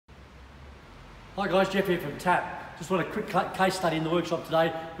Hi guys, Jeff here from TAP. Just want a quick case study in the workshop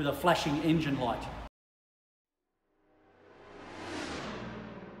today with a flashing engine light.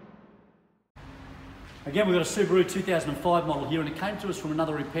 Again, we've got a Subaru 2005 model here, and it came to us from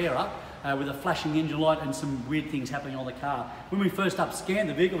another repairer with a flashing engine light and some weird things happening on the car. When we first scanned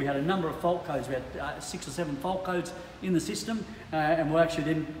the vehicle, we had a number of fault codes. We had 6 or 7 fault codes in the system, and we're actually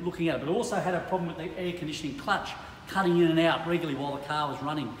then looking at it. But it also had a problem with the air conditioning clutch cutting in and out regularly while the car was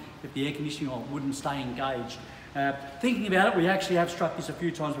running if the air conditioning wouldn't stay engaged. Thinking about it, we actually have struck this a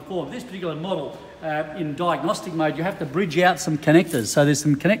few times before. This particular model, in diagnostic mode, you have to bridge out some connectors. So there's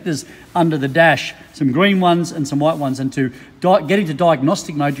some connectors under the dash, some green ones and some white ones. And to get into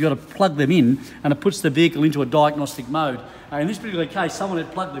diagnostic mode, you've got to plug them in, and it puts the vehicle into a diagnostic mode. In this particular case, someone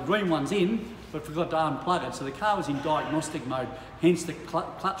had plugged the green ones in, but forgot to unplug it. So the car was in diagnostic mode, hence the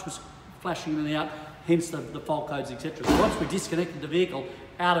clutch was flashing in and out, hence the fault codes, etc. So once we disconnected the vehicle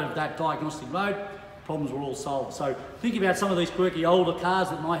out of that diagnostic mode, problems were all solved. So think about some of these quirky older cars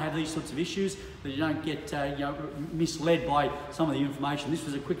that might have these sorts of issues, that you don't get misled by some of the information. This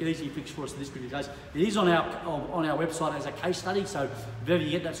was a quick and easy fix for us in this particular case. It is on our website as a case study, so if ever you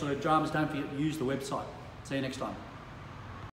get that sort of dramas, don't forget to use the website. See you next time.